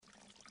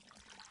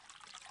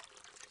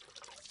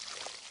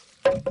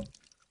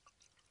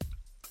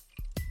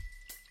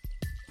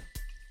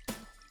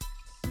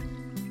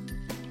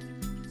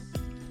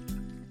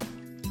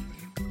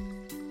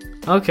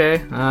Okay,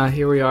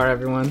 here we are,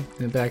 everyone.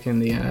 We're back in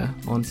the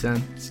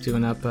onsen,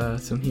 stewing up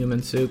some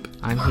human soup.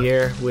 I'm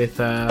here with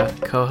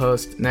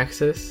co-host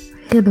Nexus.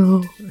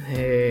 Hello.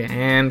 Hey,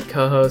 and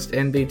co-host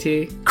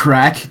NBT.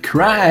 Crack.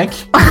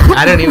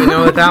 I don't even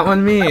know what that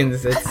one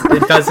means. It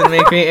doesn't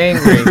make me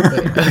angry.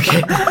 But,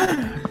 okay.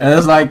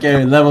 It's like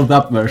a leveled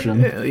up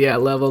version. Yeah,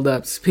 leveled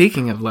up.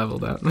 Speaking of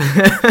leveled up.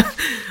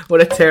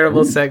 What a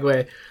terrible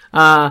segue.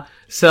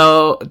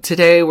 So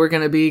today we're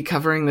going to be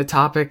covering the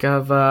topic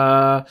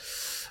of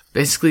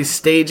basically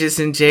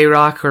stages in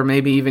J-Rock, or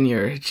maybe even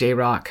your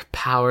J-Rock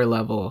power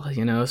level,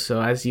 you know?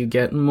 So as you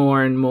get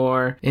more and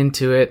more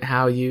into it,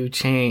 how you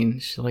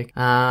change. Like,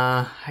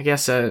 I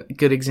guess a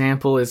good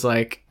example is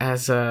like,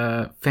 as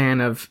a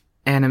fan of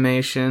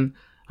animation,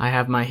 I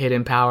have my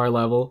hidden power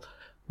level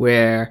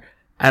where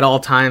at all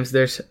times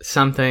there's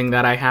something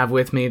that I have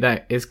with me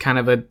that is kind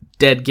of a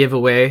dead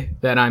giveaway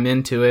that I'm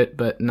into it,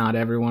 but not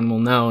everyone will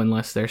know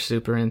unless they're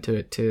super into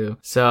it too.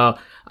 So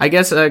I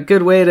guess a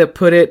good way to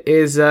put it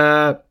is,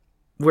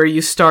 where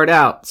you start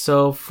out.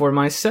 So for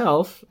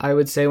myself, I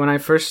would say when I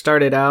first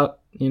started out,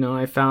 you know,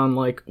 I found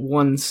like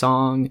one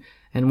song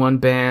and one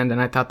band and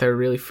I thought they were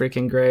really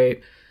freaking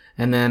great.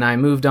 And then I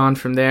moved on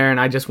from there and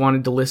I just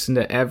wanted to listen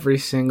to every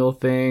single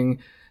thing.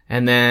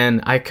 And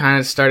then I kind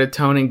of started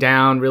toning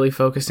down, really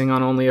focusing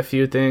on only a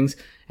few things.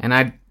 And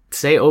I'd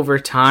say over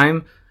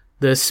time,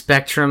 the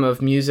spectrum of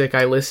music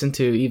I listen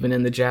to, even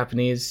in the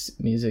Japanese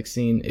music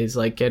scene, is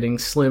like getting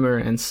slimmer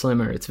and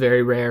slimmer. It's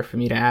very rare for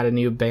me to add a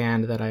new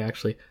band that I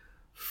actually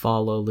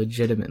follow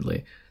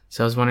legitimately.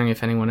 So I was wondering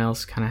if anyone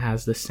else kind of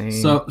has the same.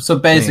 So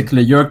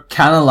basically, thing. You're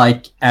kind of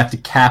like at the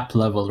cap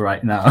level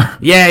right now.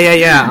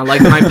 Yeah.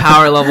 Like my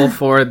power level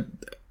for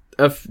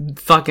a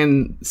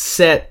fucking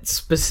set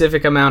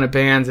specific amount of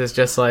bands is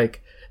just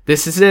like,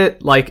 this is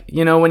it. Like,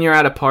 you know, when you're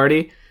at a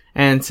party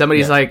and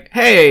somebody's like,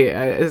 hey,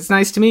 it's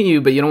nice to meet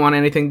you, but you don't want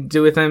anything to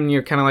do with them.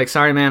 You're kind of like,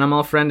 sorry, man, I'm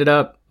all friended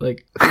up.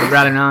 Like, I'd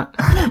rather not.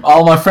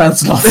 All my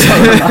friends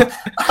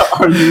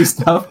are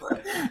used up.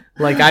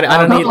 Like, I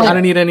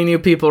don't need any new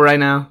people right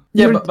now.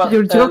 Yeah,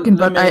 you're joking,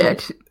 but I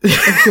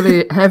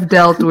actually have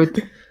dealt with,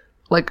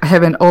 like,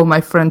 having all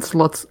my friends'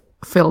 slots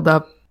filled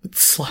up.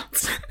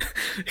 Slots.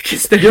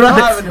 Because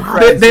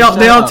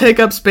they all take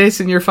up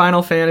space in your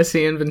Final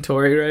Fantasy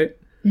inventory, right?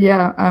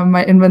 Yeah,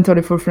 my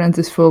inventory for friends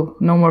is full.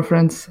 No more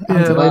friends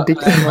until I ditch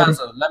somebody.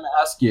 Let me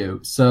ask you.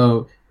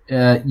 So,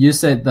 you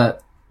said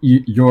that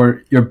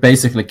you're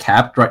basically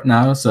capped right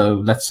now. So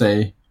let's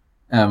say,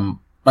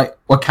 like,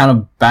 what kind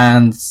of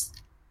bands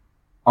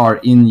are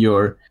in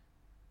your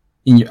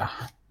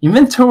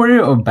inventory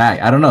or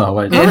bag? I don't know.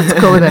 Let's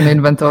call it an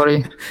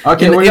inventory.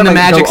 Okay, we're gonna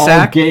magic go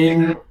sack.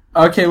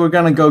 Okay, we're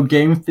gonna go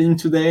game theme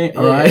today.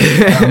 All right.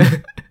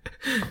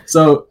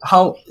 So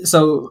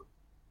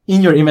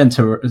in your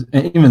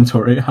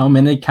inventory, how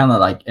many kind of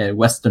like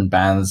Western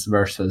bands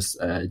versus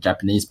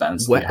Japanese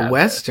bands?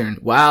 Western.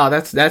 Wow,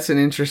 that's an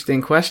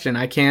interesting question.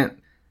 I can't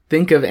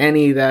think of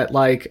any that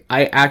like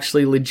I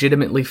actually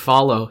legitimately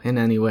follow in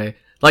any way.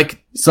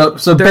 Like, so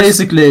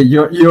basically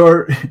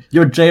your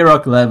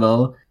J-Rock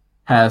level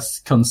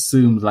has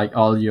consumed like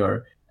all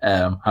your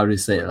how do you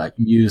say it, like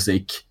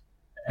music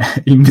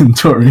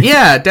inventory.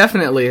 Yeah,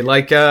 definitely.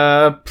 Like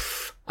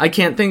I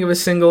can't think of a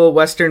single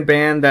Western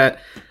band that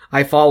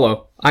I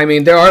follow. I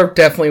mean, there are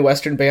definitely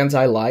Western bands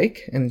I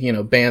like, and you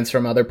know, bands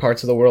from other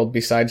parts of the world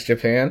besides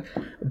Japan,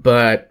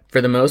 but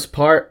for the most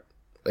part,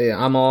 yeah,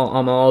 I'm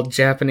all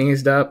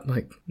Japanesed up.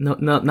 Like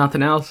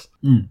nothing else.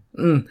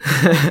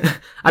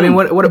 I mean,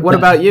 what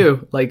about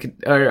you? Like,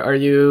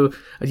 do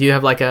you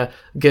have like a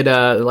good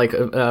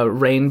a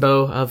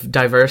rainbow of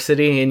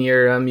diversity in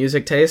your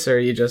music taste, or are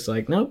you just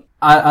like, nope?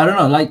 I don't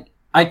know. Like,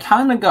 I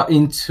kind of got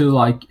into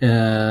like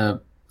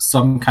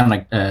some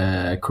kind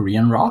of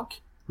Korean rock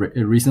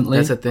recently.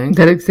 That's a thing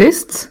that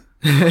exists.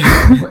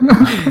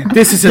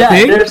 This is a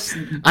thing.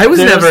 I was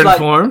never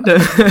informed.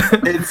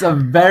 It's a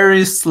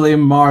very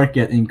slim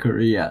market in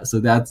Korea, so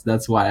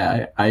that's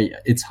why I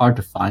it's hard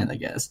to find, I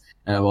guess.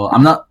 Well,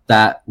 I'm not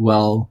that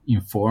well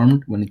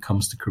informed when it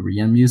comes to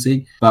Korean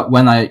music, but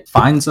when I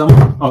find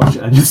some, oh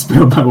shit! I just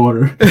spilled my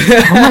water.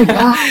 Oh my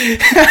god!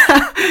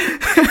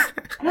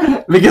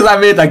 Because I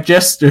made like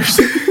gestures.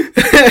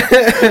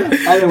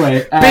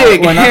 Anyway,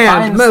 big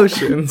hand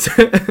motions.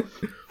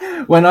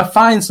 When I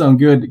find some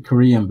good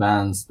Korean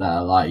bands that I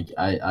like,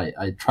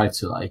 I try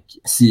to like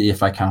see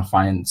if I can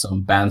find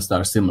some bands that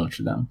are similar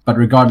to them. But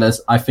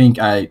regardless, I think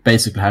I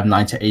basically have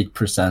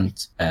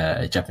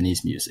 98%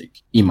 Japanese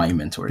music in my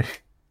inventory.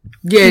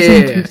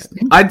 Yeah.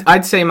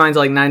 I'd say mine's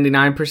like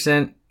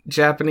 99%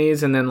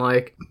 Japanese, and then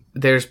like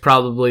there's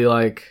probably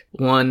like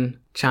one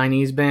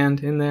Chinese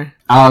band in there.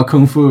 Oh,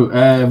 Kung Fu,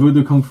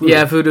 Voodoo Kung Fu.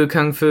 Yeah, Voodoo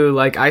Kung Fu.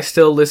 Like, I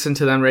still listen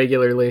to them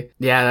regularly.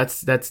 Yeah,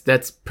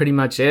 that's pretty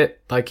much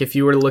it. Like, if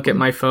you were to look at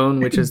my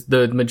phone, which is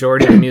the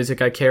majority of the music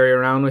I carry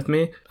around with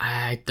me,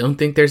 I don't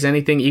think there's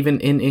anything even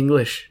in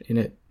English in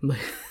it.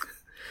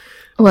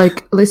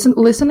 Like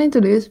listening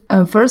to this,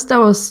 first I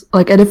was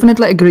like, I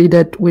definitely agree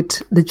that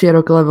with the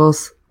J-Rock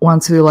levels,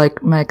 once you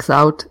like max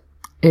out,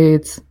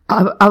 it's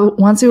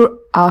once you're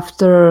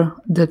after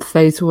that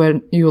phase where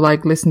you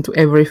like listen to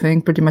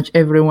everything, pretty much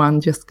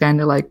everyone just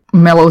kind of like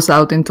mellows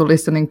out into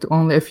listening to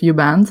only a few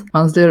bands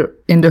once they're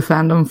in the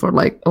fandom for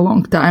like a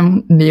long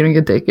time, nearing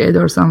a decade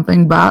or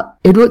something. But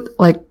it would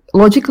like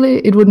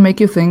logically, it would make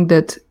you think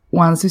that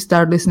once you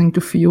start listening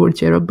to fewer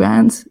J-Rock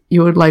bands,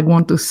 you would like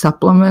want to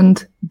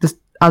supplement the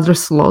other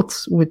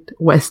slots with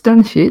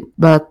Western shit,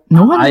 but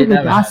no one really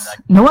does.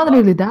 No one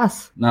really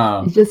does.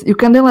 No. It's just, you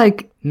kind of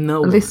like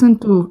No. listen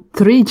to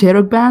 3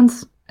 J-Rock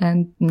bands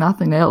and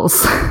nothing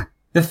else.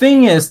 The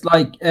thing is,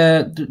 like,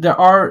 there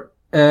are,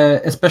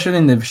 especially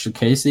in the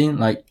showcase scene,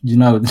 like, you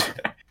know,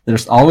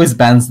 there's always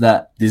bands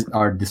that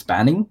are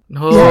disbanding.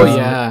 Oh,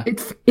 Yeah. yeah.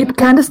 It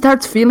kind of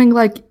starts feeling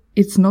like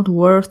it's not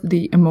worth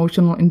the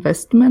emotional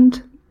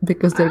investment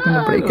because they're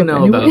gonna break I don't up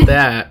know anyway. about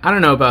that. I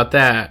don't know about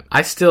that.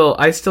 I still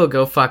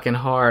go fucking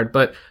hard,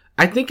 but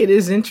I think it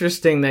is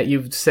interesting that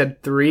you've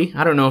said 3.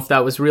 I don't know if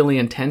that was really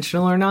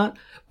intentional or not,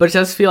 but it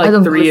does feel I like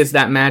don't 3 know. is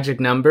that magic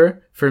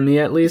number for me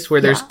at least, where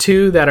there's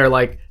 2 that are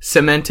like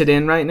cemented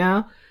in right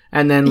now,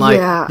 and then like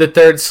Yeah. the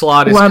third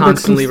slot is One that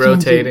constantly keeps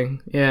changing.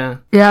 rotating. Yeah.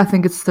 Yeah, I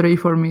think it's 3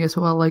 for me as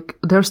well. Like,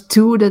 there's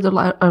 2 that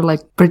are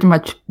like pretty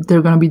much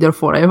they're gonna be there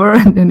forever,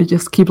 and then you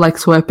just keep like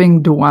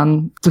swapping the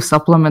one to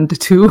supplement the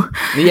 2,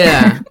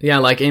 Yeah. Yeah,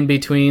 like in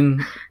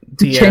between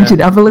the change it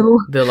up a little.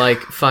 the like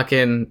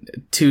fucking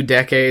 2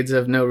 decades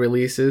of no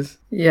releases.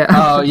 Yeah.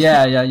 Oh,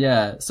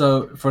 yeah.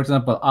 So, for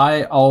example,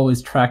 I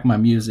always track my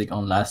music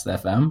on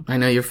Last.fm. I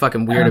know you're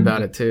fucking weird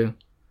about it too.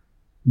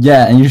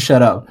 Yeah, and you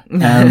shut up.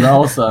 And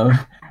also,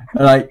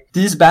 like,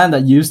 these bands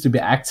that used to be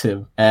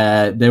active,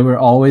 they were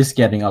always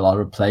getting a lot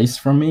of plays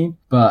from me.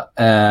 But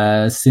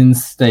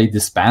since they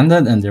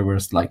disbanded and there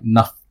was, like,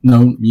 no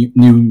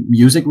new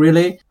music,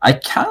 really, I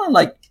kind of,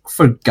 like,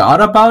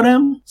 forgot about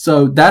them.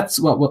 So that's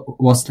what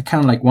was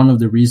kind of like one of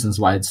the reasons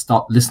why I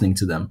stopped listening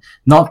to them.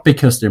 Not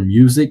because their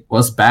music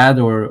was bad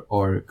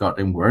or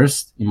gotten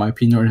worse, in my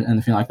opinion, or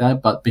anything like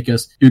that, but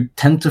because you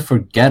tend to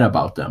forget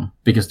about them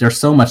because there's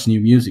so much new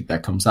music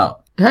that comes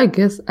out. Yeah, I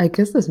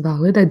guess that's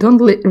valid. I don't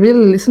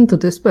really listen to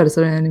this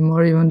person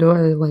anymore, even though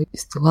I like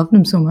still love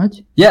them so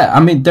much. Yeah, I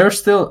mean,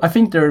 I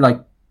think they're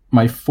like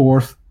my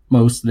 4th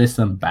most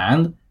listened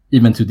band,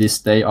 even to this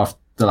day,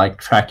 after like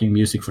tracking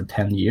music for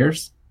 10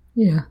 years.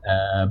 Yeah.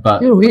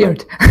 But You're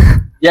weird.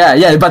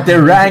 yeah, but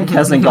their rank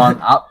hasn't gone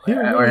up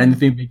or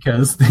anything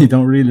because they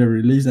don't really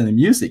release any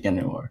music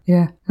anymore.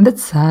 Yeah, and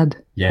that's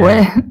sad.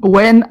 Yeah.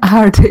 When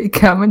are they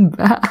coming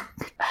back?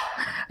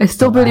 I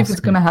still believe it's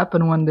gonna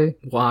happen one day.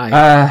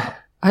 Why?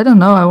 I don't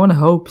know. I want to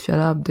hope. Shut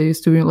up. They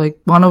used to be like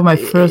one of my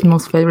first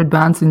most favorite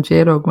bands in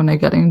J-Rock when I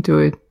got into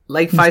it.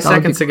 Like 5 Nostalgic.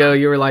 seconds ago,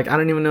 you were like, I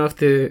don't even know if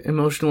the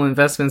emotional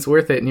investment's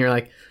worth it. And you're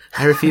like,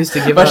 I refuse to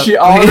give But up. she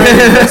already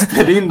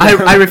invested in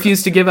them. I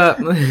refuse to give up.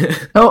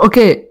 Oh,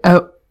 okay.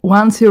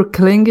 Once you're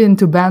clinging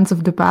to bands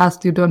of the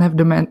past, you don't have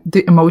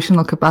the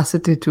emotional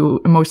capacity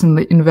to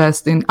emotionally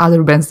invest in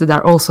other bands that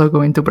are also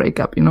going to break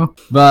up, you know?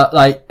 But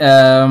like,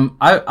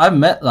 I've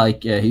met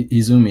like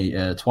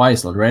Izumi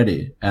twice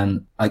already,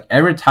 and like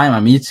every time I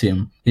meet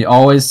him, he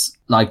always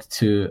like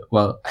to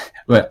well,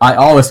 I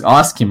always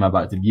ask him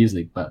about the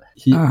music, but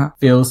he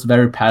feels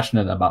very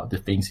passionate about the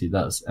things he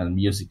does, and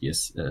music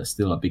is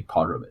still a big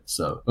part of it.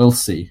 So we'll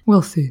see.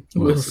 We'll see.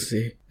 We'll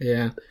see.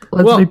 Yeah.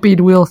 Let's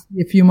repeat we'll see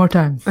a few more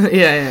times.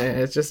 Yeah.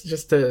 It's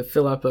just to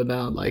fill up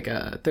about like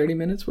 30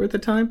 minutes worth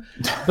of time.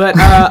 But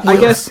I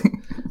guess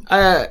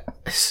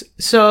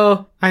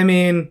so I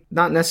mean,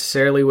 not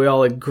necessarily we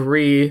all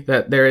agree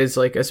that there is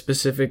like a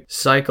specific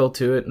cycle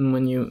to it, and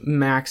when you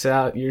max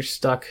out, you're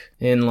stuck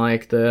in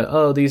like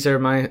these are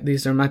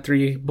my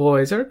 3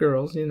 boys or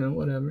girls, you know,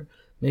 whatever.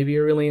 Maybe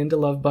you're really into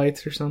Love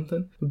Bites or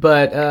something.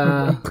 But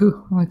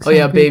Cool. Like oh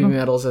yeah, some baby people.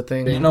 metal's a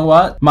thing. You know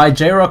what? My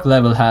J-Rock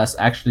level has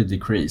actually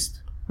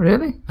decreased.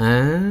 Really?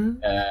 Huh?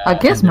 I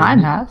guess mine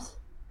has.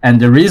 And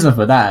the reason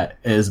for that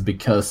is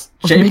because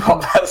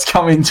J-pop has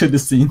come into the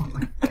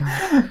scene.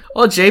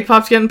 Oh,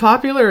 J-pop's getting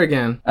popular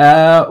again.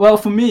 Well,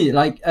 for me,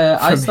 like,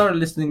 I started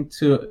listening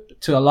to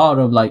a lot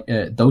of like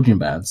doujin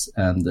bands,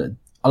 and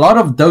a lot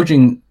of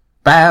doujin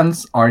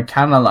bands are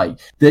kind of like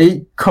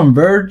they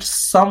converge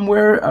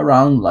somewhere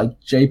around like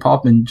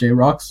J-pop and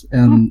J-rocks,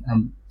 and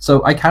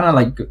so I kind of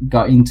like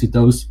got into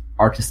those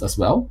artists as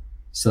well.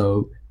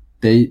 So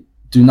they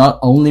do not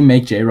only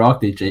make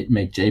J-rock, they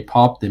make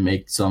J-pop, they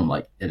make some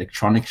like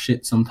electronic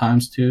shit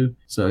sometimes too.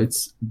 So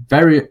it's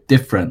very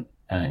different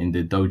in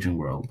the doujin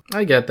world.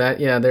 I get that.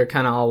 Yeah, they're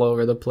kind of all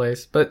over the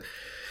place. But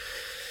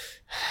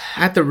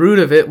at the root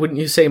of it, wouldn't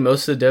you say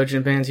most of the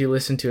doujin bands you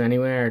listen to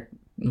anyway are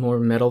more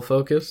metal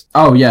focused?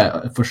 Oh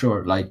yeah, for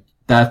sure. Like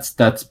that's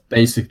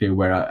basically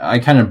where I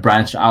kind of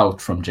branch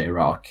out from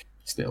J-rock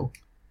still.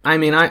 I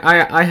mean,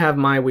 I have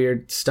my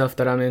weird stuff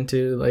that I'm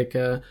into. Like,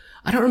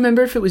 I don't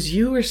remember if it was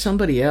you or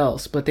somebody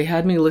else, but they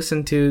had me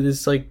listen to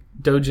this like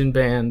doujin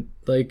band.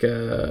 Like,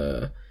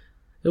 it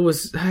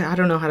was, I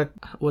don't know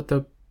what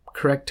the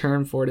correct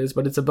term for it is,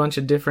 but it's a bunch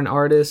of different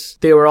artists.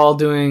 They were all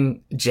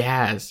doing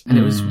jazz, and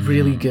it was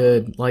really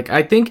good. Like,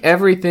 I think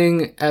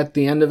everything at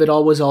the end of it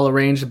all was all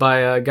arranged by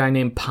a guy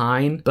named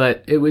Pine,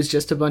 but it was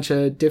just a bunch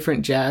of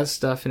different jazz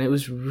stuff, and it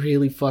was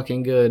really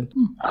fucking good.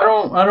 I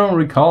don't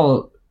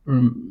recall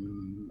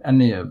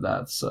any of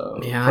that, so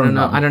yeah,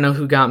 I don't know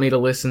who got me to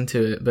listen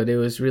to it, but it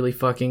was really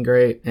fucking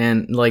great.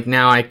 And like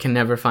now I can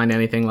never find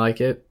anything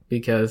like it,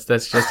 because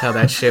that's just how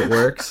that shit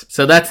works.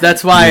 So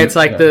that's why it's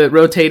like the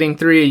rotating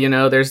three, you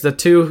know, there's the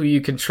two who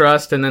you can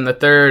trust, and then the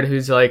third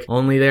who's like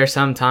only there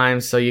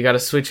sometimes, so you got to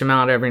switch them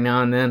out every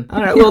now and then.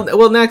 All right,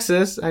 well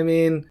Nexus, I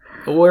mean,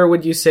 where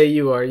would you say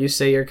you are? You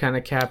say you're kind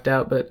of capped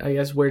out, but I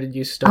guess where did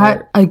you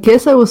start? I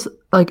guess I was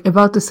like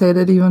about to say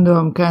that even though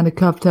I'm kind of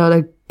capped out,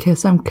 I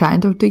guess I'm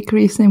kind of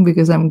decreasing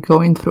because I'm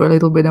going through a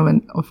little bit of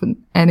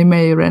an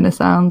anime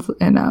renaissance,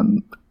 and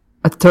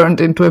I turned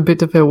into a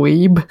bit of a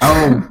weeb.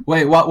 Oh,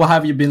 wait, what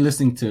have you been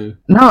listening to?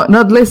 No,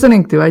 not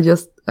listening to.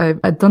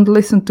 I don't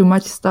listen to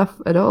much stuff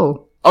at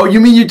all. Oh, you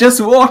mean you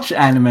just watch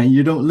anime?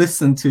 You don't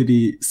listen to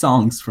the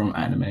songs from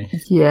anime?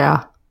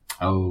 Yeah.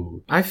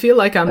 Oh. I feel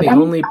like I'm the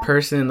only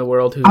person in the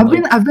world who I've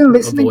been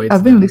listening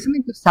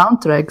to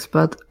soundtracks,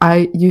 but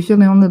I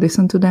usually only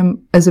listen to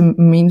them as a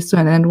means to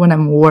an end when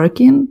I'm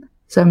working.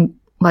 So I'm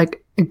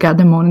like, I got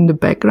them on in the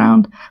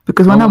background,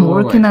 because when I'm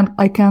working and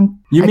I can't.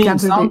 You mean can't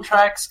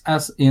soundtracks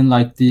as in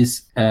like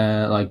this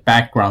like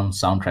background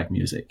soundtrack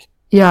music?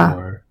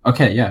 Yeah.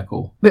 Okay, yeah,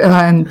 cool.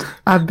 And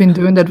I've been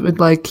doing that with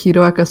like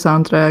Hiroaka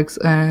soundtracks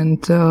and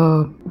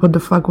what the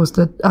fuck was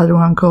that other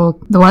one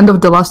called? The Land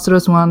of the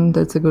Lustrous one,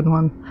 that's a good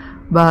one.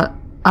 But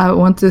I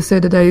want to say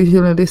that I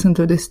usually listen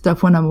to this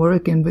stuff when I'm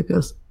working,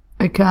 because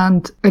I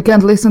can't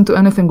listen to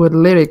anything with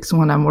lyrics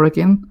when I'm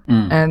working.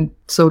 And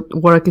so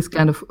work is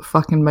kind of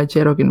fucking my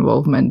J-Rock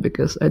involvement,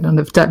 because I don't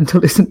have time to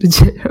listen to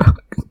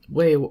J-Rock.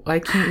 Wait, why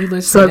can't you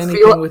listen to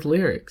anything with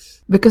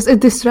lyrics? Because it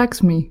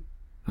distracts me.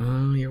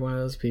 Oh, you're one of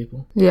those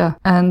people. Yeah,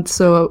 and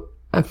so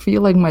I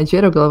feel like my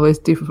J-Rock level is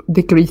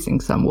decreasing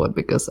somewhat,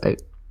 because I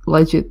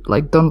legit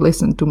don't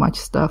listen to much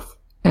stuff.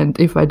 And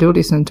if I do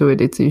listen to it,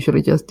 it's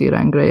usually just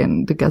Diran Grey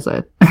and the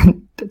Gazette.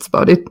 And that's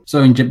about it.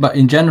 So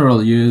in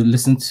general, you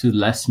listen to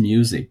less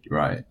music,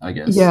 right? I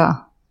guess.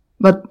 Yeah.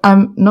 But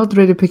I'm not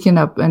really picking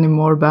up any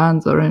more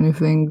bands or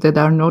anything that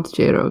are not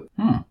J-Rock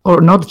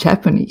or not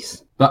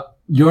Japanese. But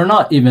you're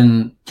not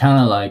even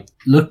kind of like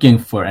looking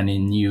for any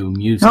new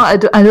music. No, I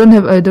don't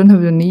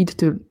have the need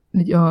to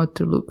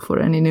look for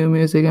any new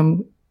music.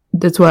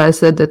 That's why I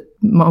said that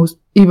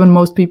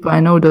most people I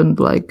know don't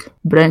like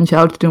branch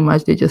out too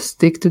much. They just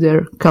stick to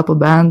their couple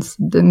bands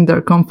in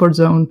their comfort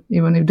zone,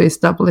 even if they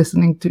stop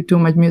listening to too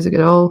much music at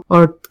all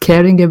or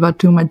caring about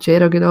too much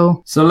J-Rock at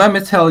all. So let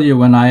me tell you,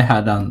 when I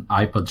had an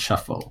iPod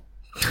Shuffle,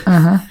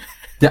 the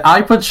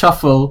iPod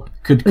Shuffle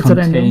could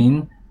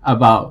contain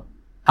about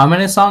how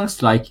many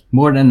songs? Like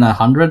more than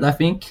 100, I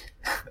think.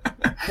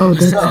 Oh,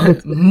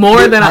 that's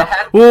more than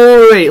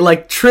wait,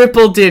 like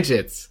triple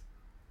digits.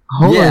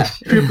 Holy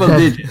shit. Triple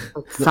digits.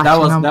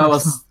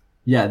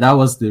 That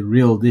was the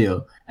real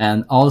deal.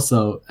 And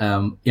also,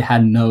 it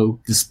had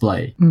no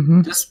display.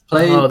 Just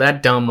play. Oh,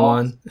 that dumb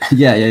one.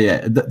 Yeah.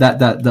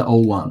 The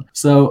old one.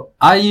 So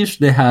I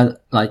usually had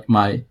like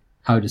my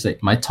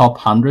top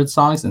 100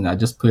 songs, and I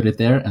just put it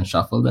there and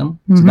shuffle them.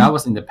 So that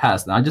was in the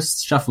past, and I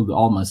just shuffled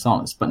all my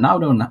songs. But now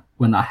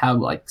when I have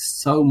like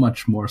so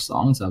much more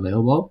songs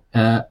available,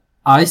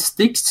 I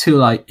stick to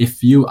like a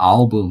few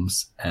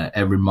albums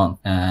every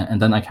month,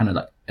 and then I kind of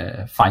like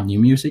find new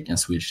music and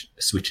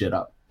switch it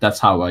up. That's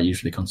how I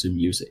usually consume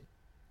music.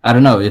 I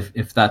don't know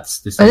if that's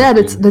the same. Yeah,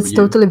 that's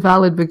totally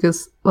valid,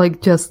 because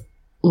like just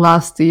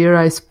last year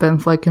I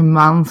spent like a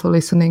month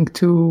listening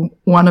to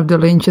one of the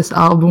Lynch's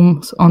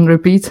albums on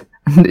repeat,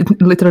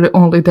 and literally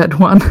only that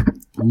one.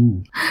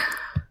 Ooh.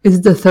 It's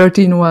the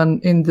 13th one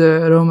in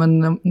the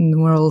Roman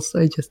numerals.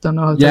 I just don't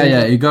know how to.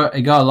 Yeah. It got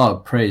a lot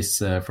of praise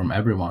from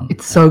everyone.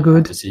 It's so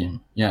good.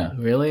 Yeah.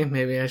 Really?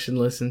 Maybe I should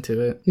listen to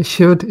it. You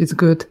should. It's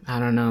good. I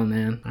don't know,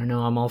 man. I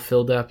know I'm all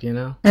filled up, you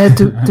know?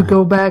 To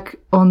go back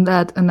on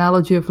that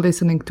analogy of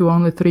listening to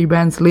only 3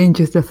 bands, Lynch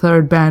is the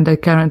 3rd band I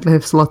currently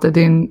have slotted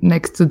in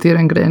next to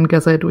Diran Grey and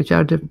Gazette, which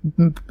are the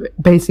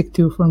basic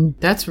 2 for me.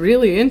 That's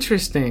really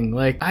interesting.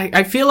 Like,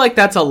 I feel like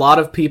that's a lot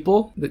of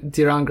people,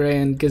 Diran Grey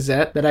and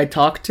Gazette, that I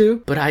talk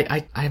to, but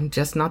I'm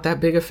just not that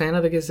big a fan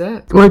of the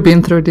Gazette. We've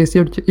been through this.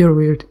 You're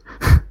weird.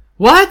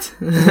 What?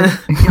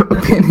 Your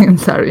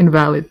opinions are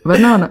invalid.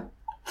 But no.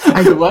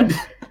 What?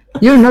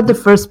 You're not the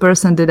first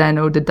person that I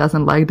know that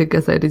doesn't like the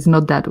Gazette. It's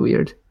not that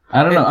weird.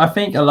 I don't know. I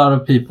think a lot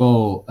of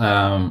people,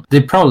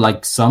 they probably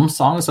like some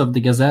songs of the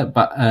Gazette,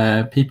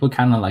 but people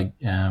kind of like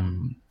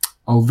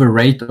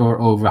overrate or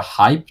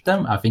overhype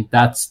them. I think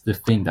that's the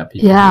thing that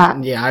people... Yeah,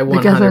 I 100%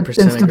 the Gazette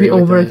tends to be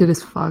overrated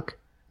as fuck.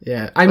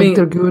 Yeah, I mean...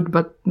 they're good,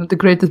 but not the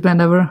greatest band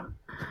ever.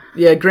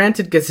 Yeah,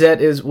 granted,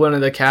 Gazette is one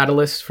of the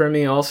catalysts for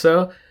me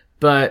also,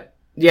 but...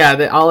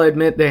 Yeah, I'll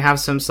admit they have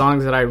some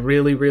songs that I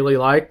really, really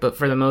like, but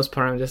for the most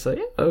part, I'm just like,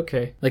 yeah,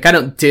 okay. Like, I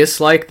don't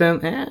dislike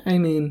them. I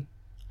mean,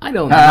 I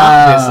don't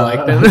not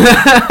dislike them.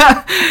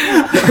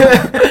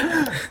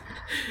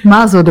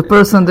 Mazo, the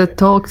person that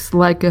talks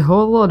like a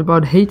whole lot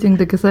about hating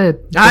the Gazette.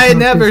 I Doesn't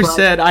never dislike-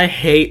 said I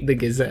hate the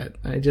Gazette.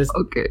 I just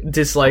Okay.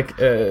 dislike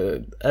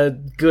a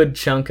good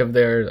chunk of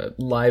their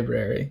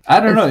library. I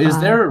don't know. It's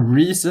Is there a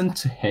reason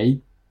to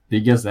hate the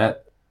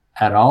Gazette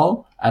at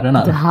all? I don't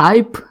know. The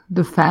hype,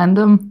 the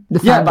fandom,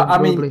 Yeah, but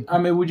probably. I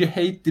mean, would you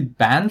hate the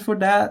band for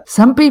that?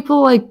 Some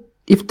people, like,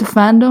 if the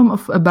fandom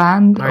of a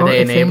band Are or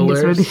they a thing is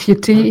enablers? really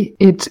shitty,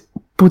 it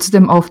puts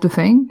them off the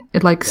thing.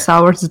 It like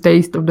sours the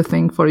taste of the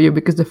thing for you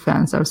because the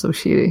fans are so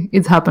shitty.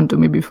 It's happened to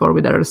me before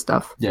with other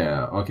stuff.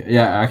 Yeah. Okay.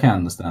 Yeah, I can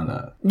understand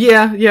that.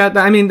 Yeah.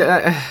 I mean,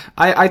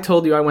 I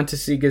told you I went to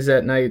see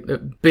Gazette Night. A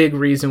big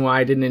reason why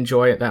I didn't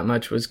enjoy it that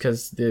much was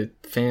because the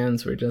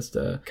fans were just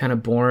kind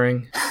of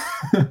boring.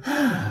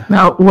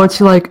 Now, watch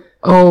like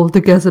all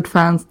the Gazette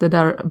fans that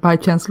are by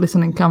chance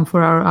listening come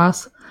for our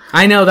ass.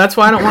 I know, that's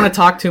why I don't want to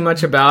talk too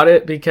much about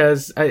it,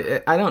 because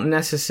I don't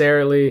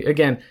necessarily,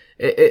 again,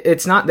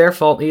 it's not their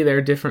fault either.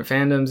 Different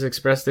fandoms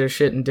express their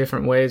shit in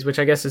different ways, which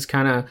I guess is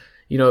kind of,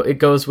 it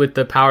goes with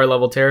the power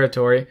level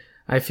territory.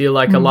 I feel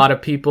like a lot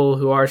of people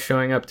who are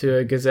showing up to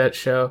a Gazette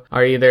show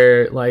are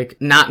either like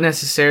not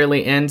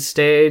necessarily end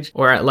stage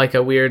or at like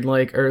a weird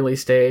like early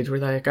stage where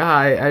they're like,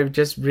 I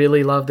just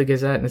really love the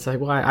Gazette. And it's like,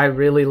 why? I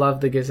really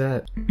love the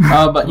Gazette.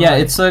 But yeah,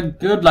 it's a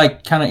good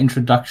like kind of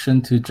introduction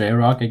to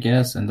J-Rock, I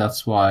guess, and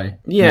that's why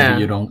Yeah.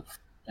 maybe you don't.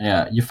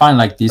 Yeah, you find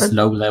like these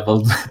low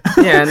levels.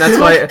 Yeah, and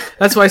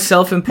that's why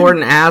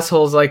self-important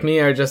assholes like me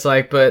are just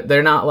like, but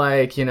they're not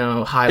like,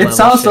 high level It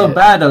sounds so shit.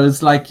 bad though.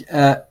 It's like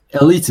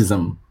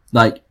elitism.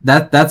 Like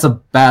that's a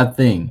bad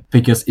thing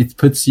because it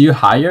puts you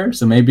higher.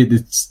 So maybe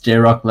this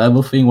J-Rock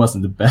level thing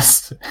wasn't the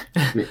best.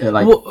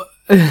 Like, Well,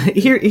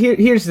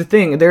 here's the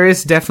thing. There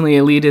is definitely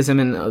elitism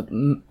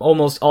in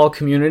almost all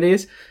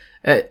communities.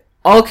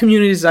 All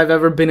communities I've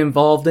ever been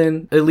involved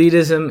in,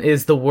 elitism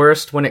is the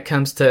worst when it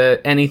comes to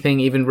anything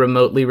even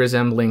remotely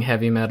resembling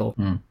heavy metal.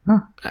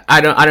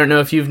 I don't know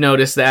if you've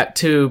noticed that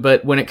too,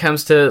 but when it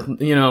comes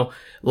to,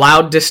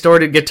 loud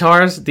distorted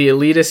guitars, the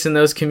elitists in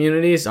those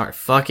communities are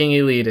fucking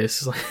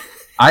elitists.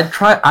 I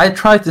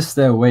try to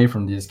stay away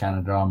from these kind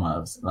of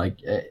dramas. Like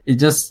it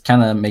just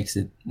kind of makes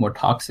it more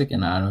toxic,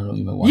 and I don't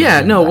even want.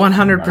 Yeah, to no, that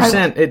kind of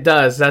 100% it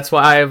does. That's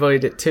why I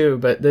avoid it too.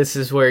 But this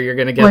is where you're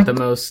gonna get Like- the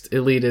most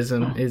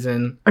elitism is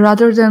in.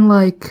 Rather than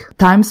like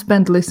time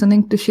spent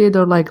listening to shit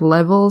or like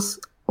levels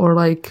or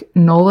like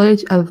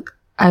knowledge,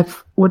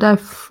 what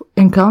I've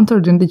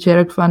encountered in the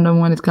J-Rock fandom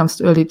when it comes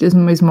to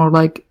elitism is more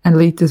like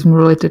elitism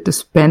related to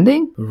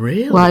spending.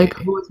 Really? Like,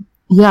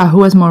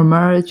 who has more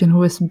merch and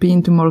who has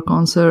been to more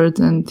concerts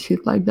and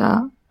shit like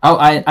that. Oh,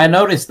 I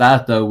noticed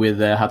that though with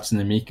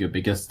Hatsune Miku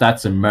because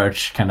that's a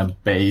merch kind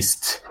of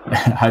based.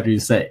 How do you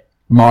say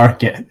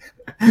market?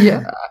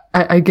 Yeah,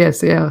 I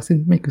guess, yeah,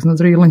 since Miku's not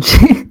real and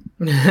shit.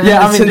 Yeah,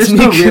 I mean, Since there's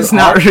no real Miku's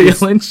not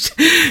artist. real and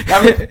shit.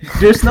 I mean,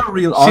 there's no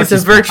real. She's a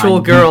artist virtual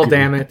behind girl, Miku.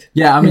 damn it.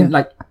 Yeah, I mean,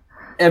 like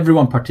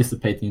everyone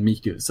participating in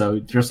Miku, so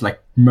there's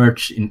like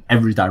merch in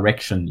every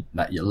direction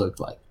that you look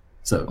like.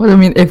 So Well, I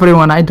mean,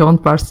 everyone, I don't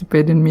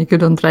participate in Miku,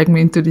 don't drag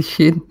me into this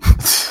shit.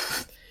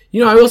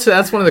 I will say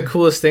that's one of the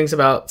coolest things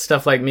about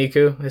stuff like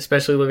Miku,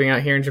 especially living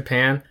out here in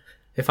Japan.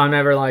 If I'm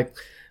ever like,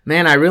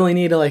 man, I really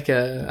need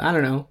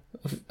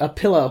a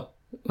pillow.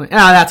 Like,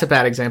 that's a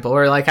bad example.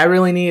 Or like, I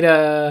really need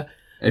a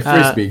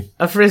frisbee.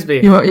 a frisbee.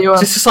 You are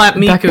Just slap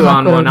back Miku in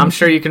on my one. I'm phone.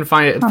 sure you can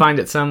find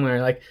it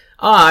somewhere. Like,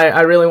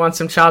 I really want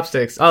some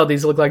chopsticks. Oh,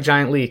 these look like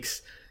giant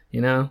leeks.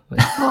 Like,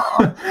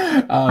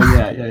 Oh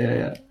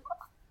yeah.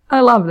 I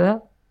love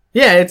that.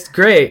 yeah, it's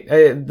great.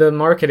 The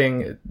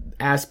marketing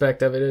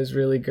aspect of it is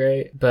really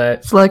great. But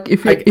It's like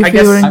if I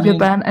guess- you're in I mean-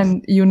 Japan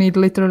and you need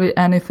literally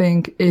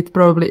anything, it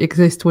probably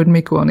exists with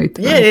Miku on it.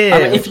 yeah. I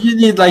mean, if you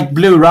need like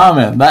blue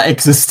ramen, that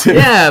exists too.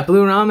 Yeah,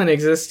 blue ramen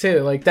exists too.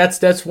 Like that's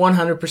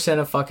 100%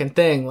 a fucking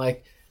thing.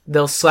 Like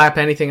they'll slap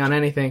anything on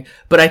anything.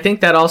 But I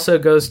think that also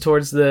goes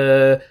towards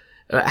the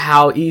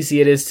how easy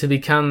it is to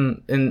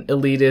become an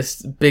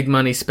elitist, big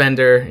money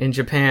spender in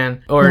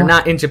Japan, or Yeah.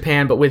 not in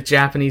Japan, but with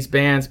Japanese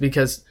bands.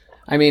 Because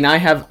I mean,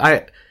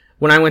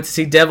 when I went to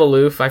see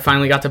Deviloof, I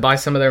finally got to buy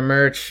some of their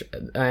merch,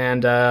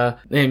 and I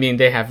mean,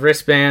 they have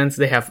wristbands,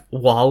 they have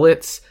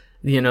wallets.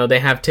 They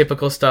have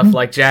typical stuff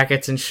like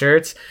jackets and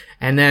shirts,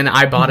 and then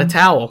I bought a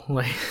towel.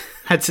 Like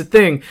that's a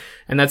thing,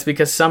 and that's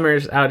because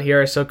summers out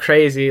here are so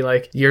crazy.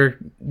 Like you're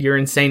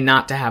insane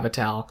not to have a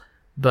towel,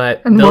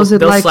 but And they'll was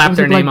it like- slap was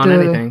their it name like on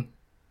the- anything.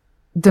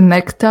 The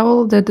neck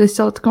towel that they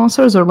sell at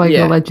concerts or like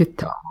Yeah. a legit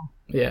towel?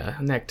 Yeah,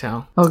 neck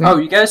towel. Okay. Oh,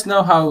 you guys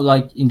know how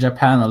like in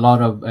Japan a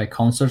lot of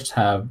concerts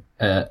have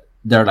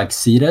they're like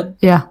seated.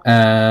 Yeah.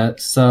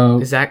 So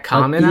Is that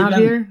common out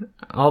even- here?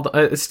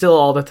 It's still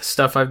all the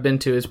stuff I've been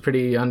to is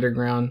pretty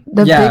underground.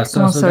 The yeah, big so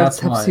concerts that's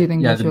have why.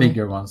 seating Yeah, the usually.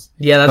 bigger ones.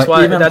 Yeah, that's But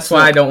why. even That's so-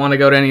 why I don't want to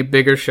go to any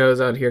bigger shows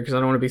out here because I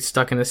don't want to be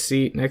stuck in a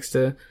seat next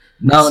to.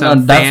 No,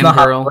 Some that's not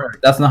how fangirl. it works.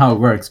 That's not how it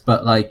works.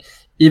 But like,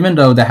 even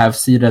though they have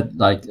seated,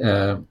 like,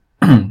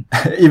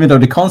 even though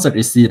the concert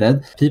is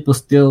seated, people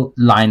still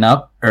line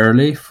up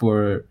early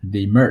for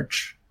the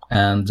merch,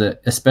 and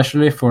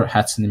especially for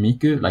Hatsune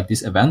Miku, like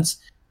these events,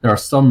 there are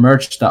some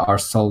merch that are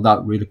sold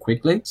out really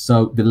quickly.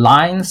 So the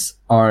lines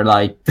are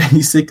like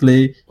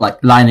basically like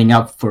lining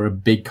up for a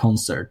big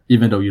concert,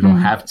 even though you don't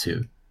have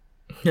to.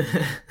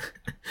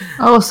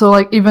 Oh, so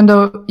like even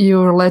though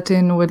you're let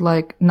in with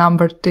like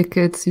numbered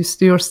tickets,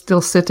 you're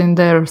still sitting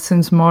there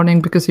since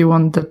morning because you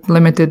want that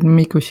limited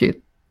Miku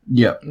shit.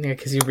 Yeah. Yeah,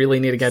 because you really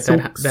need to get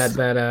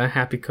that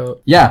happy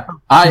coat. Yeah.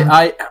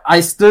 I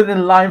stood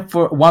in line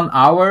for 1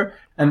 hour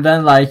and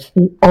then like...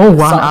 Oh, 1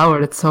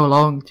 hour. That's so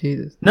long.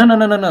 Jesus.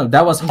 No.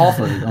 That was half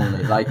of it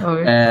only. Like,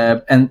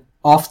 Okay. and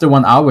after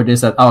 1 hour, they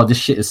said, "Oh, this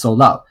shit is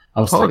sold out." I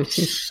was Holy like,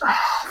 shit.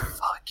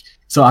 fuck.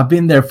 So I've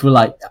been there for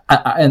like,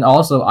 and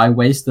also I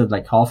wasted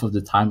like half of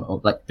the time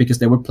of like, because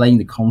they were playing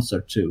the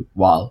concert too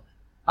while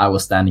I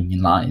was standing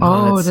in line.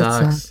 Oh, that that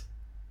sucks. sucks.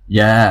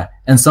 Yeah.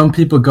 And some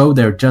people go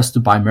there just to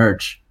buy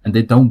merch and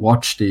they don't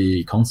watch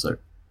the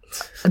concert.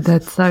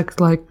 That sucks.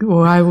 Like,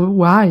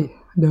 why?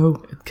 No.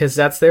 Because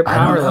that's their I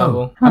power don't know.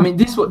 level. I mean,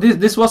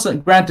 this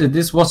wasn't, granted,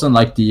 this wasn't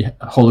like the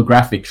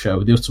holographic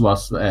show. This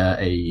was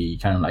a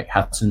kind of like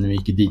Hatsune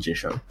Miku DJ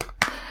show.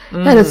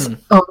 Yeah,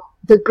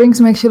 that brings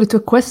me actually to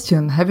a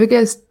question. Have you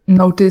guys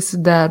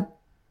noticed that,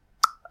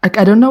 like,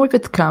 I don't know if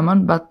it's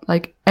common, but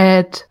like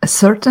at a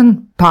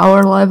certain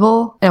power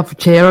level of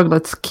J-Rock,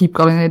 let's keep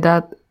calling it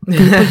that,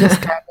 people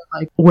just kind of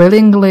like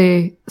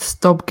willingly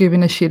stop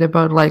giving a shit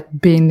about like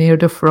being near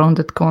the front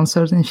at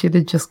concerts and shit.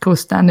 They just go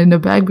stand in the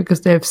back because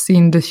they've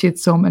seen the shit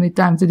so many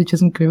times that they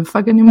just don't give a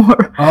fuck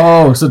anymore.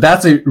 Oh, so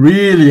that's a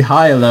really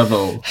high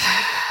level.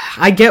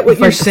 I get what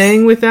you're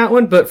saying with that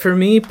one, but for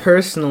me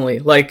personally,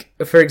 like,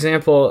 for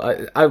example,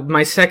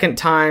 my second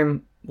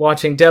time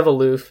watching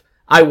Deviloof,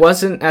 I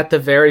wasn't at the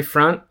very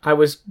front. I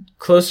was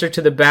closer to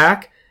the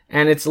back,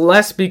 and it's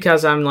less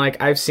because I'm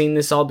like, I've seen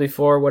this all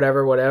before,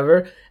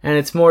 whatever, and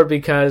it's more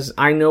because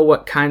I know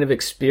what kind of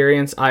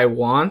experience I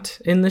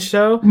want in the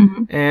show,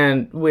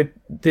 and with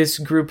this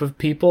group of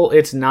people,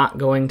 it's not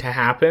going to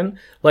happen.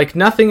 Like,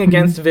 nothing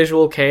against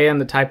Visual K and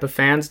the type of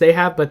fans they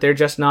have, but they're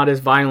just not as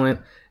violent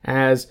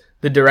as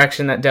the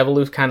direction that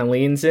Deviloof kind of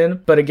leans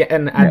in. But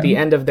again, at the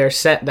end of their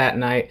set that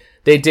night,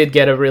 they did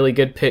get a really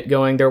good pit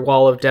going. Their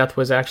Wall of Death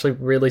was actually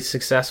really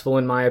successful,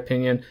 in my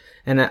opinion.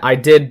 And I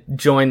did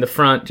join the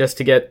front just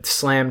to get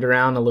slammed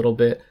around a little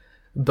bit.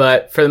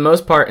 But for the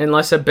most part,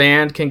 unless a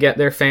band can get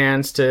their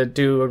fans to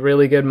do a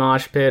really good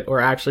mosh pit or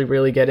actually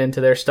really get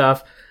into their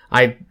stuff,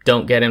 I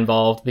don't get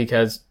involved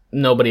because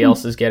nobody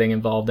else is getting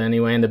involved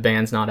anyway, and the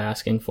band's not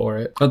asking for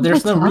it. But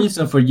there's no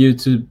reason for you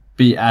to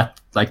be at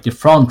like the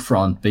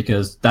front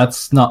because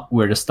that's not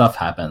where the stuff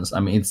happens. I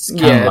mean, it's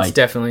kind of like it's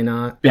definitely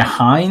not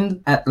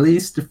behind at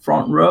least the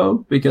front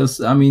row,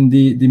 because I mean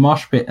the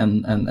mosh pit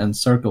and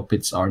circle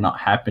pits are not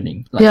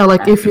happening.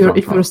 Like if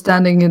you're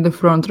standing in the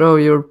front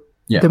row,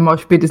 the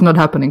mosh pit is not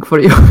happening for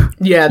you.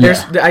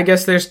 I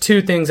guess there's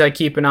two things I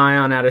keep an eye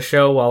on at a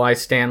show while I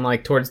stand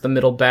like towards the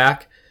middle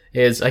back.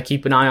 Is I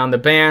keep an eye on the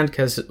band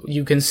because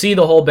you can see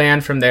the whole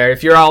band from there.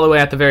 If you're all the way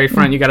at the very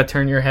front, you got to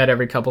turn your head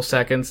every couple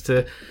seconds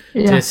to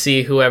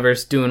see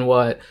whoever's doing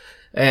what.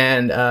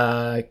 And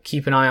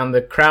keep an eye on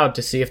the crowd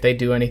to see if they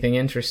do anything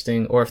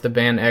interesting or if the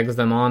band eggs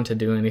them on to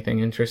do anything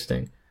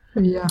interesting.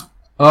 Yeah.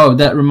 Oh,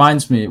 that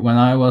reminds me. When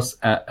I was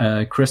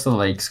at Crystal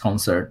Lakes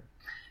concert,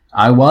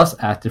 I was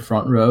at the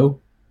front row,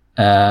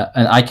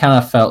 and I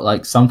kind of felt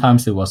like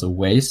sometimes it was a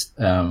waste.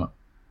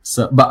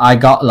 But I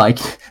got like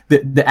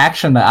the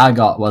action that I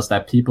got was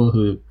that people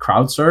who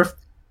crowd surfed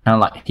kind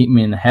of like hit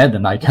me in the head,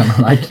 and I kind of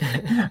like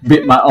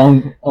bit my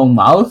own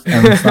mouth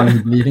and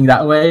started bleeding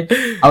that way.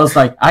 I was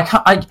like,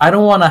 I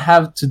don't want to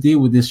have to deal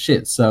with this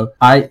shit. So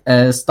I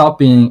stopped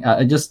being.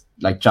 I just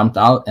like jumped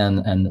out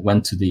and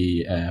went to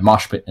the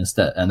mosh pit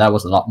instead, and that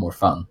was a lot more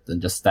fun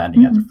than just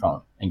standing at the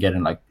front and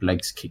getting like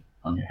legs kicked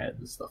on your head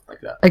and stuff like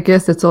that. I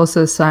guess it's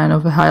also a sign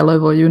of a high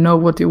level. You know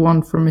what you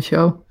want from a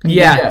show.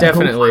 Yeah,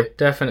 definitely.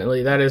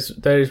 That is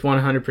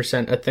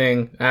 100% a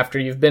thing. After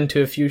you've been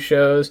to a few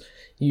shows,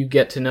 you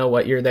get to know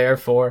what you're there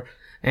for.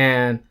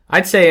 And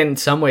I'd say in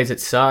some ways it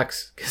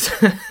sucks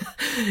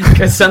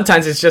because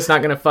sometimes it's just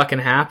not going to fucking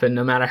happen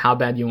no matter how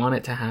bad you want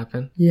it to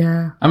happen.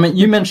 Yeah. I mean,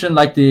 you mentioned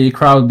like the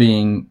crowd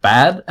being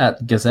bad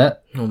at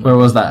Gazette. Where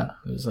was that?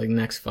 It was like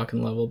next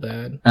fucking level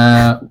bad.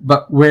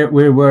 But where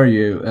were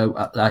you?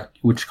 At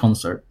which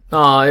concert?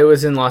 Oh, it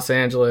was in Los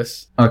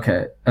Angeles.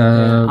 Okay.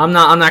 I'm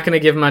not going to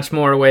give much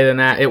more away than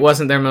that. It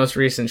wasn't their most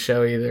recent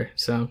show either.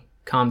 So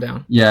calm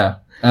down. Yeah.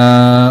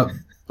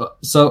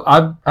 So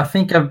I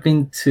think I've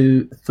been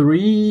to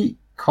 3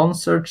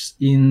 concerts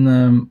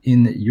in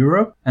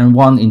Europe and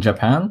 1 in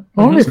Japan.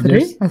 Only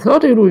 3? I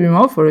thought it would be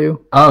more for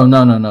you. Oh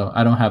no!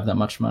 I don't have that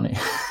much money.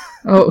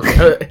 Oh,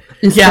 okay.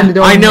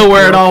 I know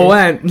where it all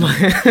went.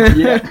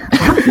 Yeah.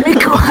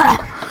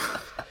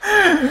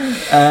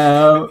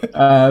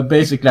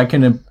 Basically,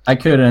 I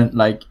couldn't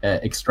like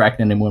extract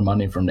any more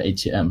money from the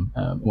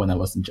ATM when I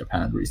was in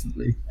Japan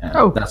recently.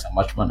 That's how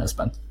much money I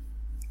spent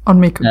on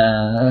Miku.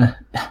 On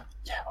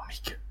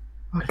Miku.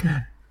 Okay.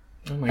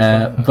 Oh my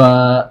God.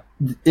 But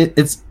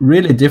it's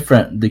really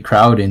different, the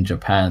crowd in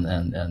Japan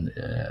and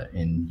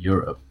in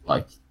Europe.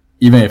 Like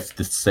even if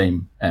the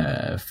same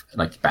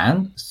like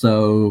band.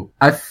 So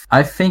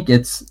I think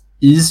it's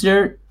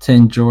easier to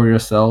enjoy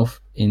yourself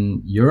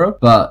in Europe,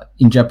 but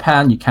in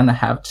Japan you kind of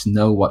have to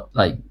know what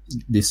like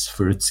this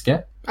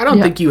Furutsuke. I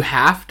don't think you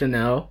have to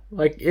know.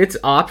 Like, it's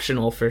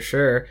optional for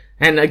sure.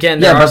 And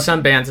again, there are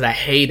some bands that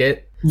hate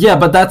it. Yeah,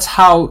 but that's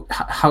how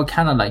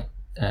kind of like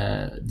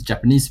the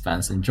Japanese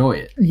fans enjoy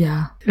it.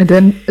 Yeah, and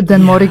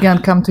then Morrigan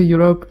come to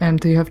Europe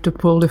and you have to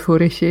pull the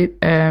footy sheet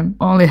and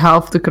only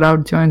half the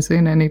crowd joins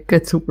in and it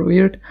gets super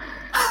weird.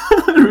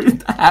 Did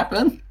that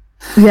happen?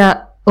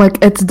 Yeah,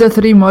 like at the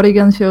 3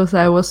 Morrigan shows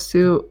I was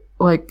to,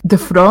 like the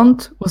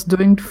front was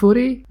doing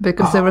footy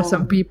because there were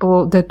some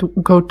people that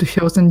go to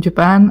shows in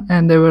Japan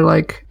and they were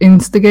like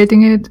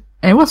instigating it.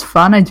 And it was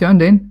fun. I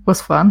joined in. It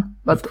was fun.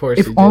 But of course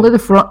if only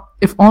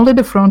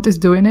the front is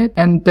doing it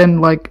and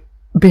then like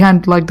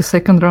behind like the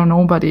second row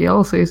nobody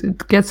else is,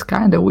 it gets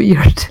kind of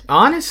weird.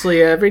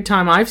 Honestly, every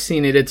time I've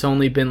seen it, it's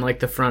only been like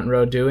the front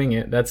row doing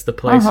it. That's the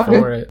place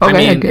for it.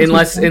 Okay, I mean,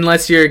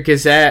 unless you're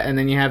Gazette and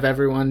then you have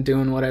everyone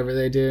doing whatever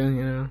they do,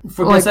 you know.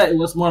 For Gazette, it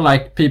was more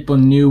like people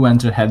knew when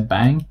to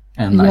headbang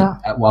and like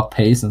at what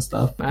pace and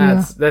stuff.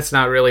 That's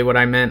not really what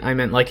I meant. I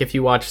meant like if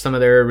you watch some of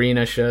their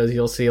arena shows,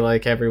 you'll see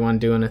like everyone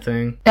doing a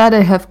thing. Yeah,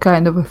 they have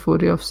kind of a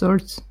footy of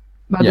sorts.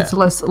 But it's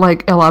less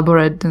like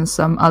elaborate than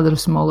some other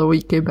smaller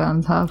wiki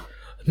bands have.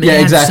 Man,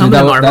 yeah, exactly. Some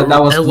of them that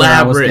are was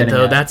elaborate,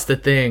 though. That's the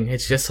thing.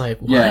 It's just like,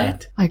 what? Yeah.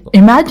 Like,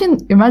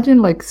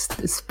 imagine like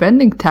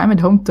spending time at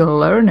home to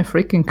learn a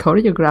freaking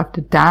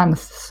choreographed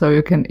dance so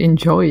you can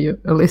enjoy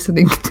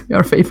listening to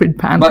your favorite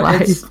band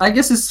live. I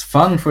guess it's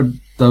fun for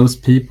those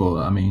people.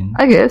 I mean,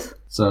 I guess.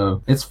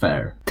 So it's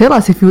fair. Tell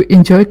us if you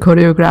enjoy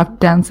choreographed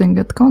dancing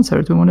at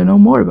concerts. We want to know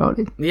more about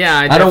it. Yeah,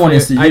 I don't want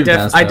to see you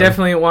dance. I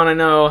definitely want to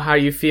know how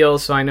you feel,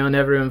 so I know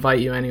never to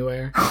invite you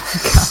anywhere.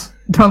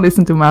 Don't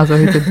listen to Mazo,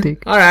 he's a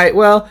dick. All right,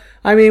 well,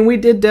 I mean, we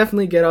did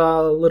definitely get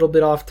a little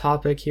bit off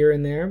topic here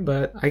and there,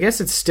 but I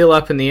guess it's still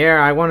up in the air.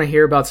 I want to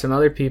hear about some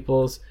other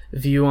people's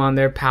view on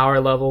their power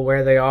level,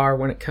 where they are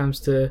when it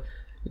comes to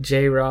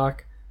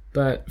J-Rock.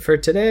 But for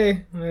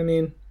today, I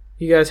mean,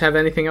 you guys have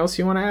anything else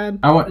you want to add?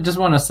 I just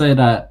want to say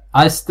that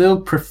I still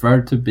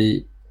prefer to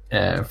be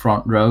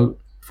front row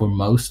for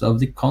most of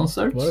the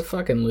concerts. What a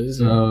fucking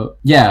loser. So,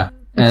 yeah.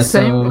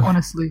 Same,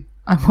 honestly.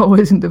 I'm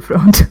always in the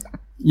front.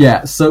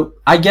 Yeah, so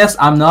I guess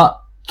I'm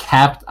not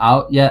capped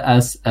out yet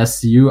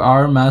as you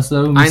are,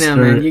 Mazo. I know,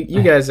 man.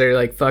 You guys are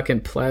like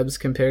fucking plebs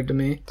compared to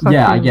me.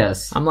 Yeah, I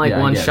guess. I'm like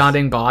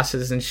one-shotting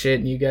bosses and shit,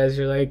 and you guys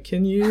are like,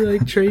 can you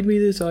like trade me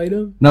this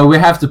item? No, we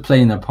have to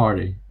play in a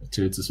party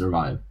to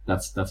survive.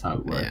 That's how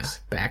it works.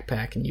 Yeah,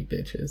 backpacking, you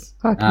bitches.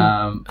 But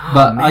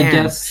man, I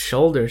guess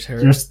shoulders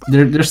hurt.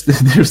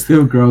 There's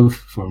still growth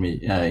for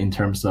me in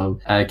terms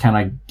of kind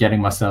of getting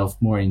myself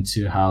more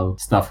into how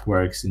stuff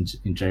works in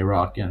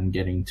J-Rock and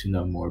getting to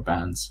know more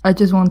bands. I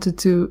just wanted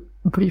to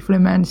briefly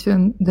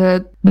mention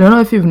that I don't know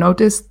if you've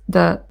noticed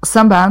that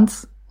some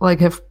bands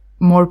like have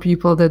more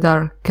people that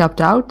are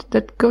capped out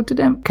that go to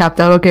them. Capped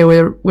out, okay,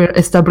 we're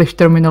established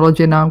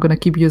terminology now, I'm gonna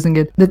keep using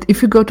it. That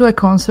if you go to a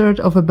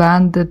concert of a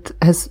band that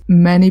has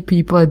many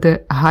people at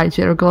the high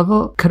J-Rock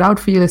level,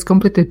 crowd feel is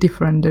completely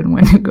different than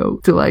when you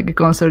go to like a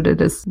concert that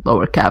has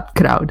lower capped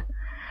crowd.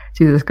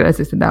 Jesus Christ,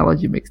 this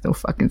analogy makes no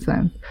fucking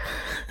sense.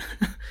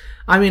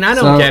 I mean, I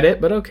don't get it,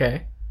 but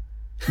okay.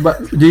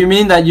 But do you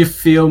mean that you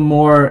feel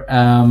more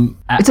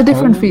it's a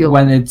different feel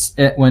when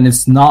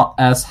it's not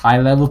as high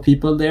level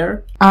people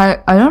there? I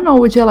don't know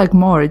which I like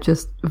more. It's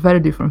just a very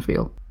different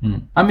feel.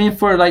 I mean,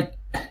 for like,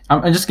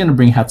 I'm just gonna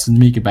bring Hatsune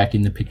Miku back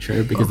in the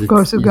picture because of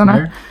course you're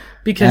gonna.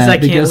 Because I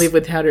can't live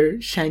without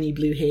her shiny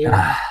blue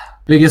hair.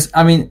 Because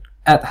I mean,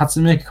 at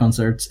Hatsune Miku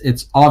concerts,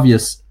 it's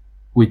obvious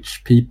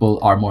which people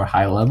are more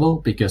high level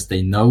because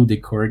they know the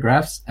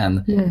choreographs,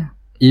 and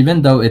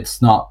even though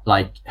it's not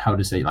like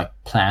like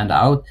planned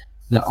out.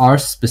 There are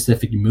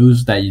specific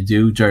moves that you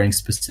do during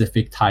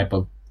specific type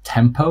of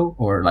tempo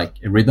or like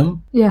a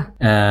rhythm. Yeah.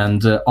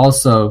 And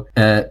also,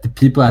 the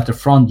people at the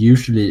front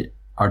usually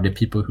are the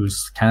people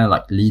who's kind of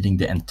like leading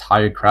the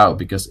entire crowd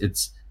because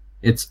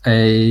it's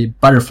a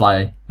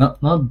butterfly, not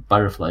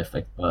butterfly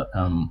effect, but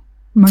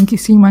monkey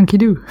see, monkey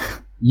do.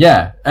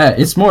 Yeah,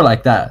 it's more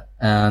like that.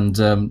 And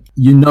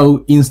you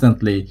know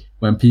instantly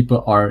when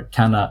people are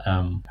kind of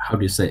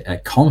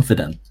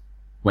confident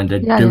when they're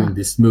doing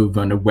this move,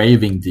 when they're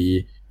waving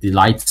the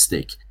light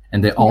stick,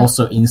 and they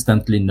also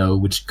instantly know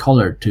which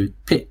color to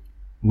pick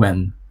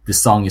when the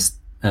song is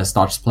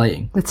starts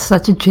playing. That's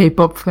such a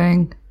J-pop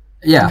thing.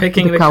 Yeah,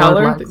 picking the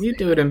color. You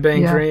do it in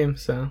Bang Dream,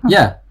 so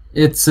yeah,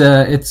 it's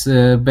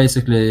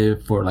basically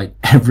for like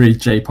every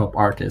J-pop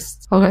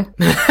artist. Okay.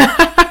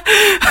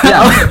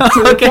 Yeah.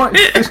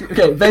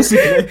 So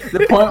basically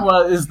the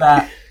point is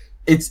that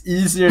it's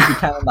easier to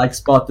kind of like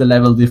spot the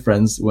level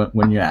difference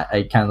when you're at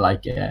a kind of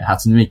like a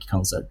Hatsune Miku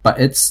concert, but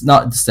it's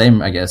not the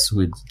same, I guess,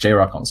 with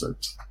J-Rock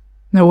concerts.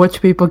 Now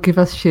watch people give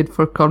us shit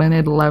for calling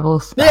it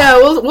levels. Yeah,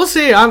 we'll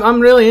see.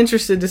 I'm really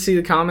interested to see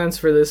the comments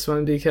for this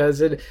one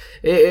because it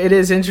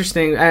is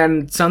interesting,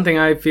 and something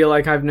I feel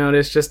like I've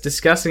noticed just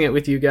discussing it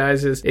with you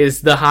guys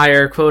is the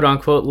higher quote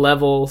unquote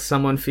level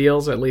someone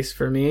feels, at least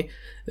for me,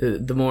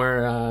 the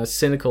more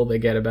cynical they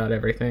get about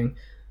everything.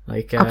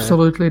 Like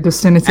absolutely, the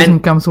cynicism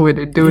comes with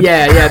it, dude.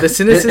 Yeah, the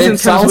cynicism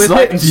comes with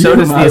it, and so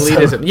does the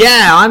elitism.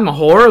 Yeah, I'm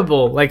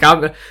horrible. Like,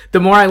 the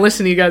more I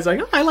listen to you guys,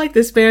 like, oh, I like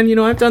this band. You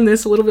know, I've done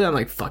this a little bit. I'm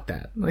like, fuck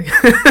that. Like,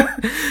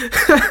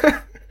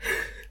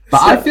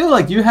 but I feel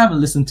like you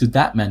haven't listened to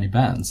that many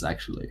bands,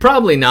 actually.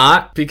 Probably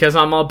not, because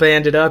I'm all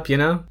banded up, you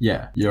know.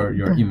 Yeah, your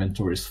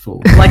inventory is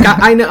full. Like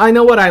I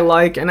know what I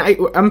like, and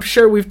I'm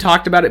sure we've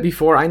talked about it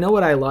before. I know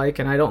what I like,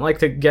 and I don't like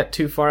to get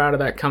too far out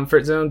of that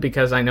comfort zone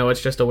because I know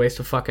it's just a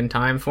waste of fucking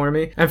time for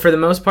me. And for the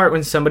most part,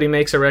 when somebody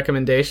makes a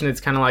recommendation, it's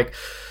kind of like,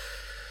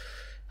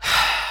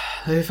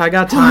 if I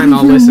got time,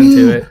 I'll listen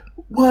to it.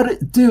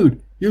 What,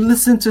 dude? You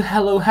listen to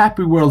Hello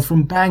Happy World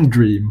from Bang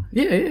Dream.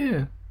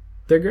 Yeah,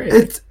 they're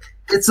great.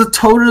 It's a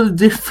totally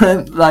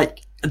different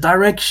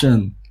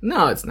direction.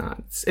 No, it's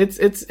not.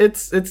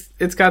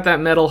 It's got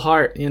that metal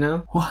heart, you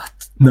know.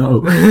 What?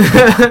 No,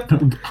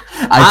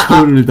 I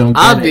totally don't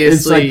get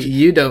obviously, it. Obviously,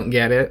 you don't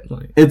get it.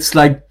 It's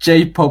like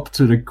J-pop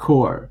to the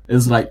core.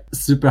 It's like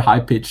super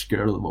high-pitched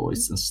girl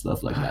voice and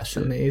stuff like that. That's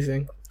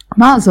amazing.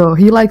 Mazo,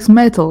 he likes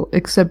metal,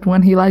 except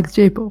when he likes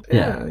J-pop.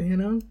 Yeah, you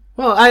know.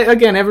 Well,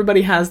 again,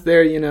 everybody has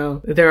their, you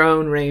know, their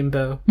own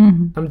rainbow.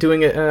 Mm-hmm. I'm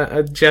doing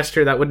a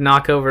gesture that would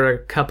knock over a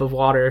cup of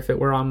water if it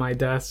were on my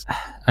desk.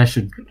 I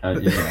should,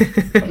 You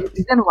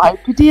didn't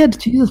wipe it yet?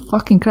 Jesus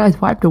fucking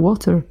Christ, wipe the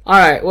water. All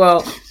right,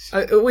 well,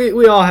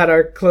 we all had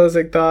our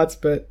closing thoughts,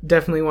 but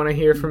definitely want to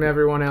hear from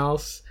everyone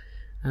else.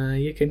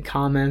 You can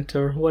comment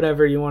or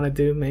whatever you want to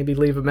do. Maybe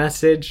leave a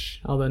message,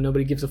 although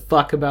nobody gives a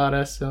fuck about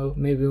us, so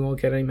maybe we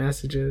won't get any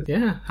messages.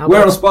 Yeah.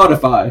 We're on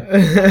Spotify.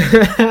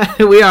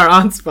 We are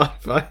on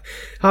Spotify.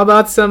 How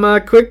about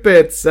some quick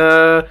bits?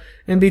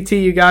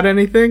 NBT, you got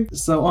anything?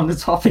 So on the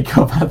topic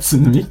of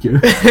Hatsune Miku.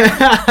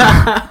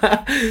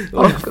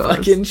 What a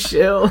fucking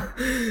shill.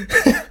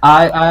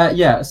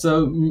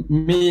 So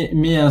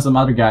me and some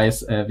other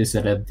guys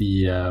visited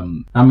the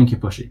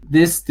Amenkiposhi.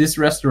 This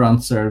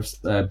restaurant serves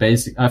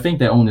I think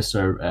they only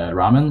serve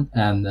ramen,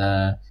 and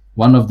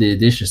one of the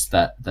dishes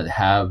that they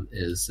have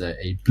is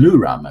a blue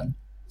ramen.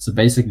 So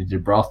basically the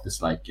broth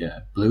is like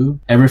blue.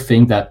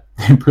 Everything that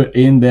they put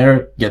in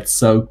there gets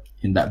soaked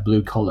in that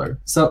blue color.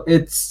 So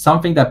it's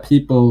something that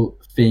people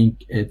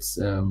think it's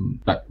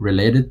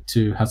related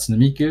to Hatsune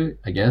Miku,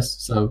 I guess.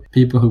 So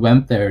people who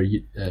went there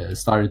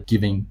started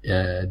giving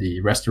the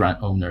restaurant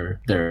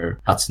owner their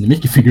Hatsune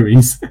Miku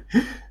figurines.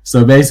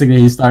 So basically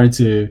he started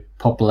to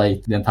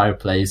populate the entire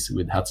place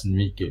with Hatsune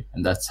Miku,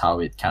 and that's how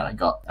it kind of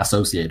got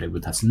associated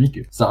with Hatsune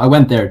Miku. So I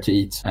went there to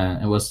eat,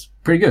 and it was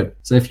pretty good.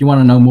 So if you want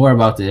to know more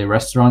about the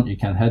restaurant, you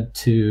can head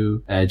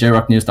to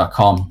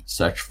jrocknews.com,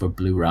 search for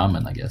Blue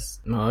Ramen, I guess.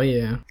 Oh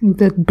yeah,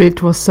 that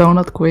bit was so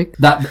not quick.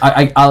 That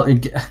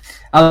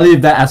I'll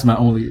leave that as my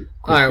only.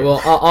 All right,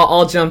 well,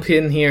 I'll jump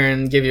in here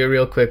and give you a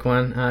real quick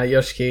one.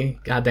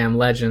 Yoshiki, goddamn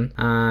legend.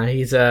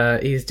 He's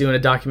doing a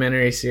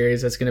documentary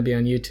series that's going to be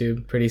on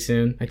YouTube pretty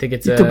soon. I think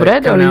it's YouTube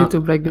Red or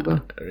YouTube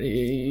regular?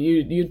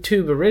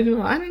 YouTube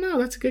original. I don't know.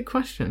 That's a good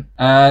question.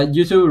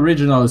 YouTube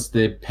original is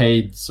the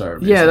paid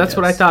service. Yeah, that's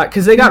what I thought.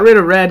 Because they got rid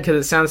of Red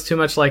because it sounds too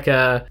much like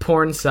a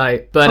porn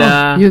site. But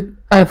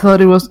I thought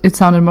it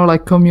sounded more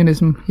like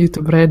communism.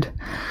 YouTube Red.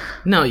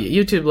 No,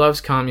 YouTube loves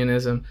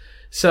communism.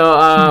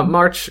 So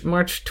March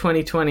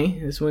 2020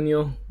 is when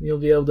you'll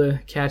be able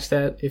to catch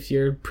that if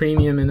you're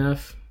premium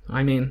enough.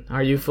 I mean,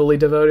 are you fully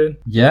devoted?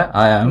 Yeah,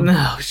 I am.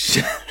 No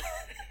shit.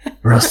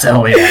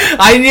 Roselia.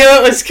 I knew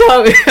it was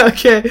coming.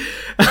 Okay.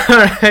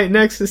 All right.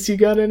 Nexus, you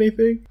got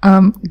anything?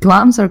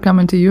 Glams are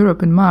coming to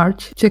Europe in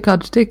March. Check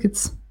out the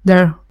tickets.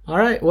 There. All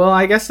right. Well,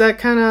 I guess that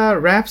kind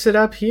of wraps it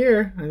up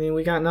here. I mean,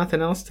 we got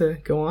nothing else to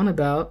go on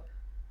about.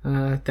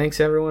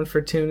 Thanks everyone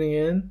for tuning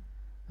in.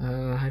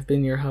 I've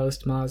been your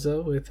host,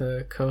 Mazo, with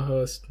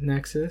co-host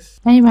Nexus.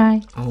 Hey,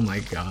 bye. Oh my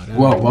god.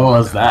 Whoa, what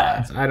was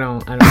that? I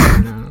don't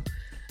even know.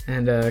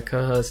 And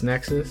co-host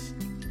Nexus.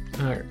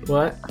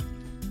 What?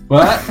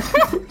 What?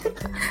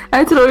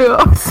 I threw you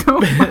off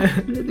so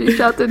you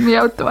shouted me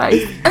out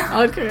twice.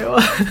 Okay,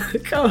 well,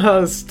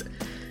 co-host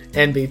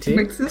NBT.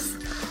 Nexus.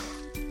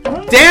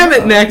 Damn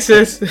it,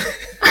 Nexus!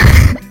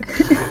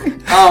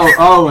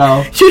 oh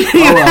well. You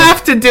didn't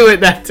have to do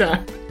it that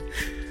time.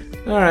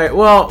 Alright,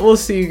 well, we'll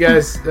see you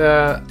guys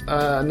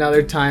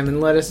another time,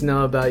 and let us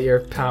know about your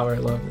power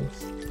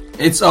levels.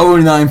 It's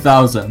over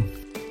 9,000.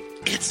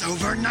 It's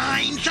over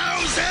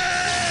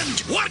 9,000!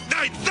 What,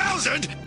 9,000?